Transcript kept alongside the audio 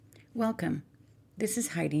Welcome. This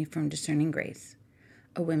is Heidi from Discerning Grace,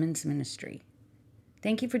 a women's ministry.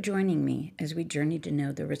 Thank you for joining me as we journey to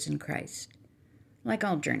know the risen Christ. Like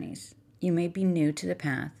all journeys, you may be new to the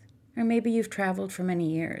path, or maybe you've traveled for many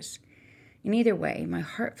years. In either way, my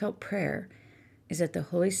heartfelt prayer is that the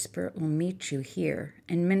Holy Spirit will meet you here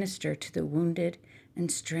and minister to the wounded and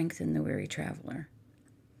strengthen the weary traveler.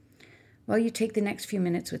 While you take the next few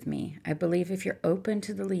minutes with me, I believe if you're open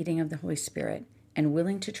to the leading of the Holy Spirit and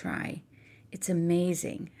willing to try, it's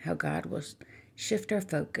amazing how God will shift our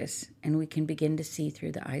focus and we can begin to see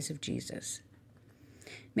through the eyes of Jesus.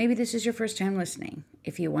 Maybe this is your first time listening.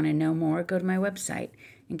 If you want to know more, go to my website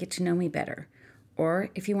and get to know me better. Or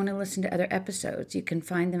if you want to listen to other episodes, you can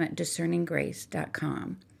find them at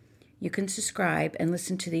discerninggrace.com. You can subscribe and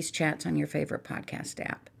listen to these chats on your favorite podcast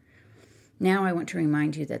app. Now I want to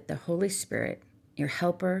remind you that the Holy Spirit, your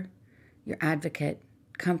helper, your advocate,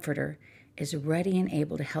 comforter, is ready and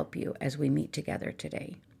able to help you as we meet together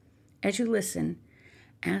today. As you listen,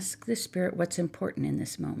 ask the Spirit what's important in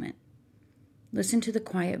this moment. Listen to the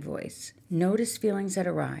quiet voice, notice feelings that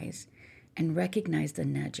arise, and recognize the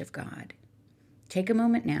nudge of God. Take a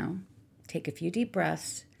moment now, take a few deep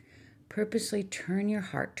breaths, purposely turn your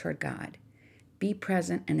heart toward God. Be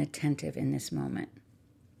present and attentive in this moment.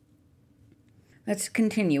 Let's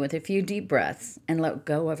continue with a few deep breaths and let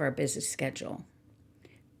go of our busy schedule.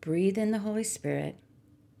 Breathe in the Holy Spirit.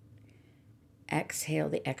 Exhale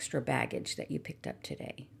the extra baggage that you picked up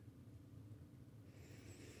today.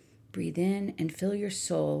 Breathe in and fill your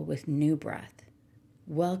soul with new breath,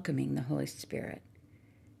 welcoming the Holy Spirit.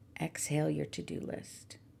 Exhale your to-do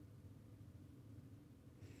list.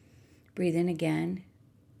 Breathe in again,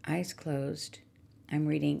 eyes closed. I'm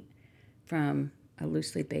reading from a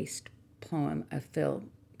loosely based poem of Phil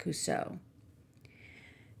Cousseau.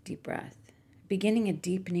 Deep breath. Beginning a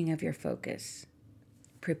deepening of your focus.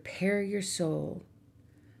 Prepare your soul,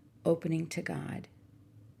 opening to God.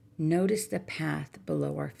 Notice the path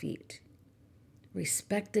below our feet.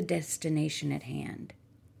 Respect the destination at hand.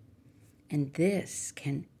 And this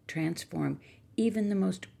can transform even the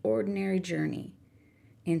most ordinary journey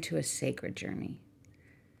into a sacred journey,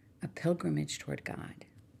 a pilgrimage toward God.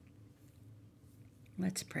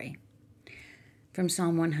 Let's pray. From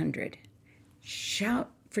Psalm 100,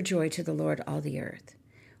 shout for joy to the Lord, all the earth.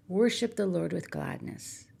 Worship the Lord with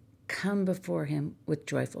gladness. Come before him with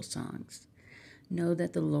joyful songs. Know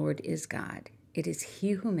that the Lord is God. It is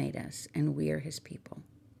he who made us, and we are his people,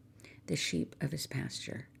 the sheep of his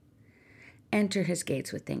pasture. Enter his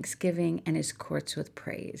gates with thanksgiving and his courts with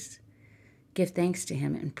praise. Give thanks to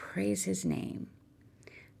him and praise his name.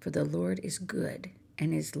 For the Lord is good,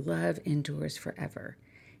 and his love endures forever.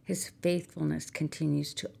 His faithfulness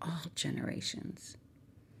continues to all generations.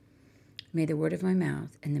 May the word of my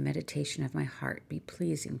mouth and the meditation of my heart be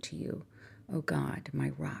pleasing to you, O God,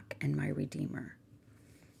 my rock and my redeemer.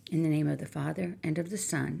 In the name of the Father, and of the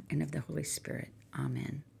Son, and of the Holy Spirit.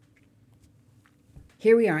 Amen.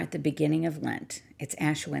 Here we are at the beginning of Lent. It's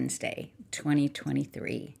Ash Wednesday,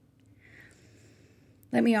 2023.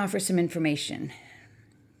 Let me offer some information.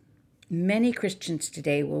 Many Christians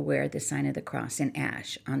today will wear the sign of the cross in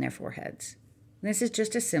ash on their foreheads. This is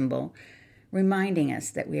just a symbol reminding us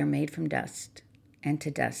that we are made from dust, and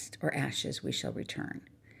to dust or ashes we shall return.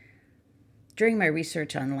 During my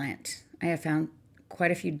research on Lent, I have found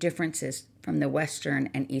quite a few differences from the Western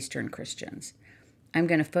and Eastern Christians. I'm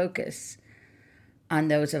going to focus on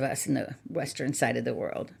those of us in the Western side of the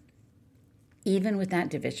world. Even with that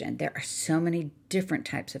division, there are so many different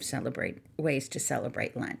types of ways to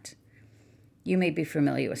celebrate Lent. You may be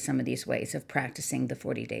familiar with some of these ways of practicing the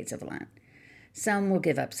 40 days of Lent. Some will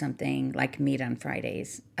give up something like meat on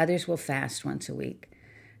Fridays. Others will fast once a week.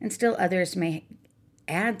 And still others may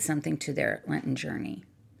add something to their Lenten journey.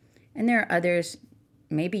 And there are others,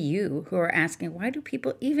 maybe you, who are asking, why do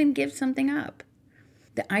people even give something up?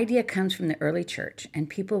 The idea comes from the early church, and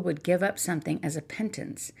people would give up something as a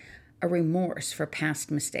penance, a remorse for past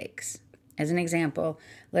mistakes. As an example,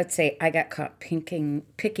 let's say I got caught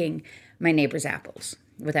picking my neighbor's apples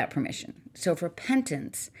without permission. So for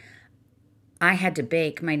penance, I had to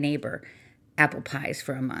bake my neighbor apple pies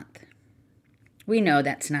for a month. We know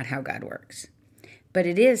that's not how God works, but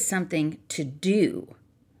it is something to do,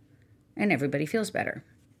 and everybody feels better.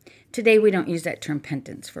 Today, we don't use that term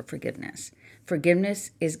penance for forgiveness.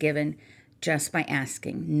 Forgiveness is given just by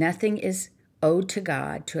asking. Nothing is owed to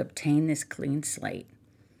God to obtain this clean slate.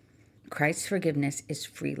 Christ's forgiveness is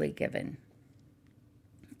freely given.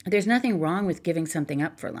 There's nothing wrong with giving something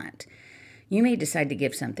up for Lent. You may decide to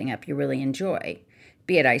give something up you really enjoy,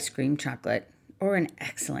 be it ice cream, chocolate, or an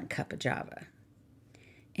excellent cup of Java.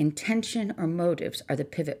 Intention or motives are the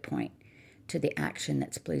pivot point to the action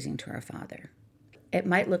that's pleasing to our Father. It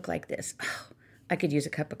might look like this. Oh, I could use a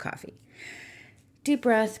cup of coffee. Deep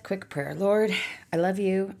breath, quick prayer. Lord, I love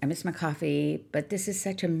you. I miss my coffee, but this is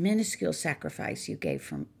such a minuscule sacrifice you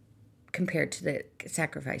gave compared to the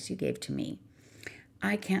sacrifice you gave to me.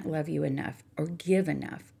 I can't love you enough or give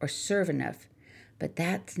enough or serve enough, but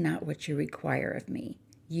that's not what you require of me.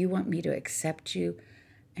 You want me to accept you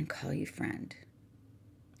and call you friend.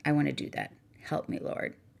 I want to do that. Help me,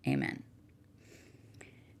 Lord. Amen.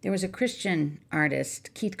 There was a Christian artist,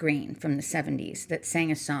 Keith Green, from the 70s that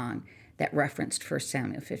sang a song that referenced 1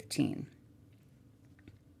 Samuel 15.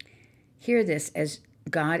 Hear this as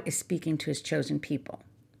God is speaking to his chosen people.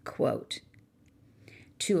 Quote,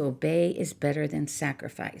 "To obey is better than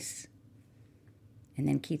sacrifice." And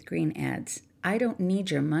then Keith Green adds, "I don't need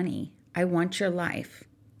your money. I want your life."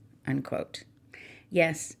 Unquote.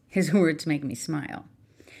 Yes, his words make me smile,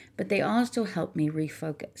 but they also help me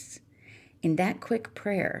refocus. In that quick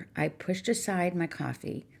prayer, I pushed aside my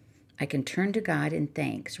coffee. I can turn to God in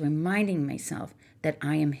thanks, reminding myself that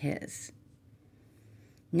I am his.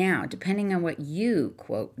 Now, depending on what you,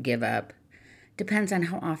 quote, give up, depends on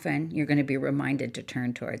how often you're going to be reminded to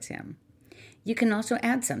turn towards him. You can also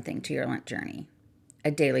add something to your Lent journey.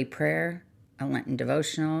 A daily prayer, a Lenten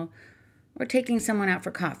devotional, or taking someone out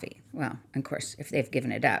for coffee. Well, of course, if they've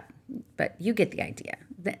given it up, but you get the idea.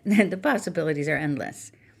 The possibilities are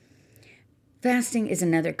endless. Fasting is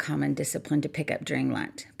another common discipline to pick up during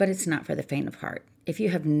Lent, but it's not for the faint of heart. If you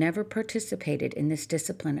have never participated in this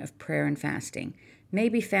discipline of prayer and fasting,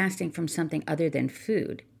 maybe fasting from something other than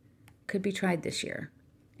food could be tried this year.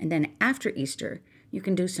 And then after Easter, you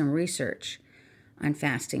can do some research on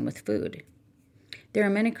fasting with food. There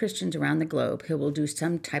are many Christians around the globe who will do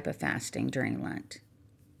some type of fasting during Lent.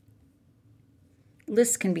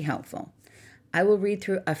 Lists can be helpful. I will read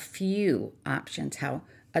through a few options how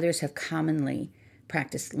others have commonly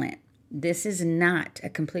practiced Lent. This is not a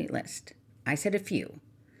complete list. I said a few.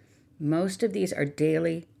 Most of these are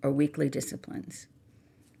daily or weekly disciplines.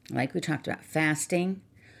 Like we talked about, fasting,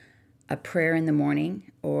 a prayer in the morning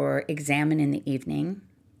or examine in the evening,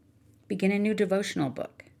 begin a new devotional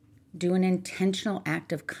book, do an intentional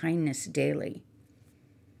act of kindness daily,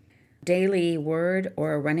 daily word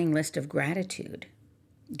or a running list of gratitude,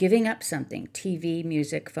 giving up something, TV,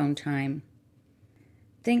 music, phone time.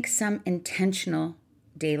 Think some intentional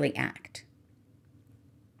daily act.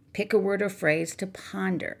 Pick a word or phrase to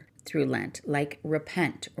ponder through Lent, like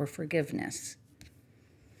repent or forgiveness.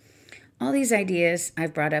 All these ideas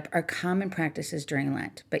I've brought up are common practices during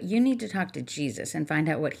Lent, but you need to talk to Jesus and find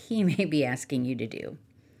out what he may be asking you to do.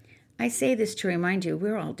 I say this to remind you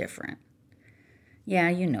we're all different. Yeah,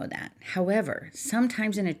 you know that. However,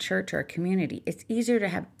 sometimes in a church or a community, it's easier to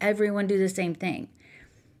have everyone do the same thing.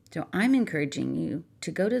 So I'm encouraging you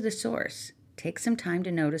to go to the source. Take some time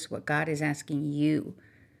to notice what God is asking you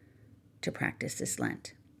to practice this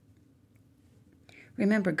Lent.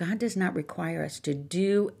 Remember, God does not require us to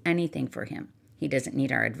do anything for him. He doesn't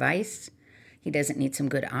need our advice. He doesn't need some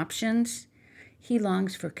good options. He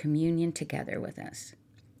longs for communion together with us.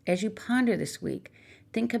 As you ponder this week,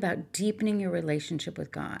 think about deepening your relationship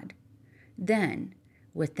with God. Then,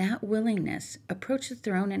 with that willingness, approach the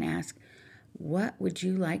throne and ask, what would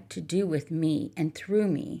you like to do with me and through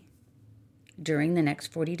me during the next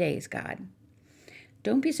 40 days, God?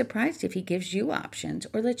 Don't be surprised if he gives you options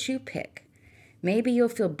or lets you pick. Maybe you'll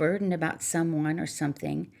feel burdened about someone or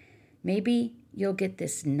something. Maybe you'll get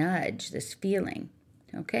this nudge, this feeling.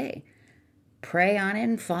 Okay, pray on it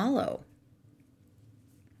and follow.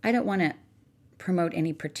 I don't want to promote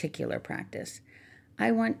any particular practice.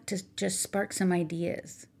 I want to just spark some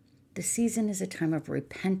ideas. The season is a time of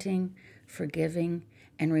repenting, forgiving,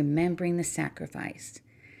 and remembering the sacrifice.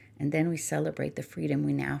 And then we celebrate the freedom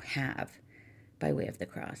we now have by way of the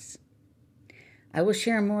cross. I will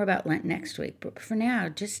share more about Lent next week, but for now,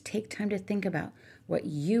 just take time to think about what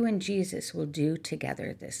you and Jesus will do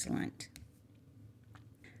together this Lent.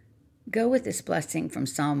 Go with this blessing from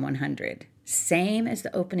Psalm 100, same as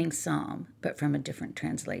the opening psalm, but from a different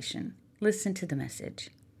translation. Listen to the message.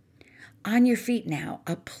 On your feet now,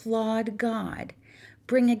 applaud God.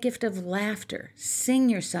 Bring a gift of laughter. Sing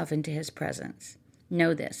yourself into his presence.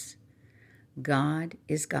 Know this, God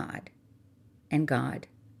is God, and God,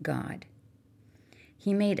 God.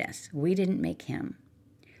 He made us. We didn't make him.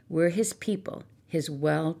 We're his people, his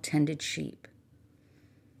well-tended sheep.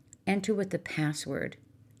 Enter with the password,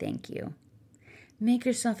 thank you. Make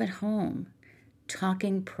yourself at home,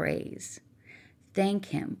 talking praise. Thank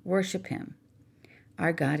him, worship him.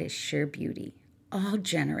 Our God is sure beauty, all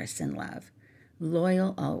generous in love,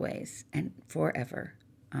 loyal always and forever.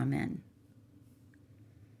 Amen.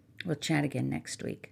 We'll chat again next week.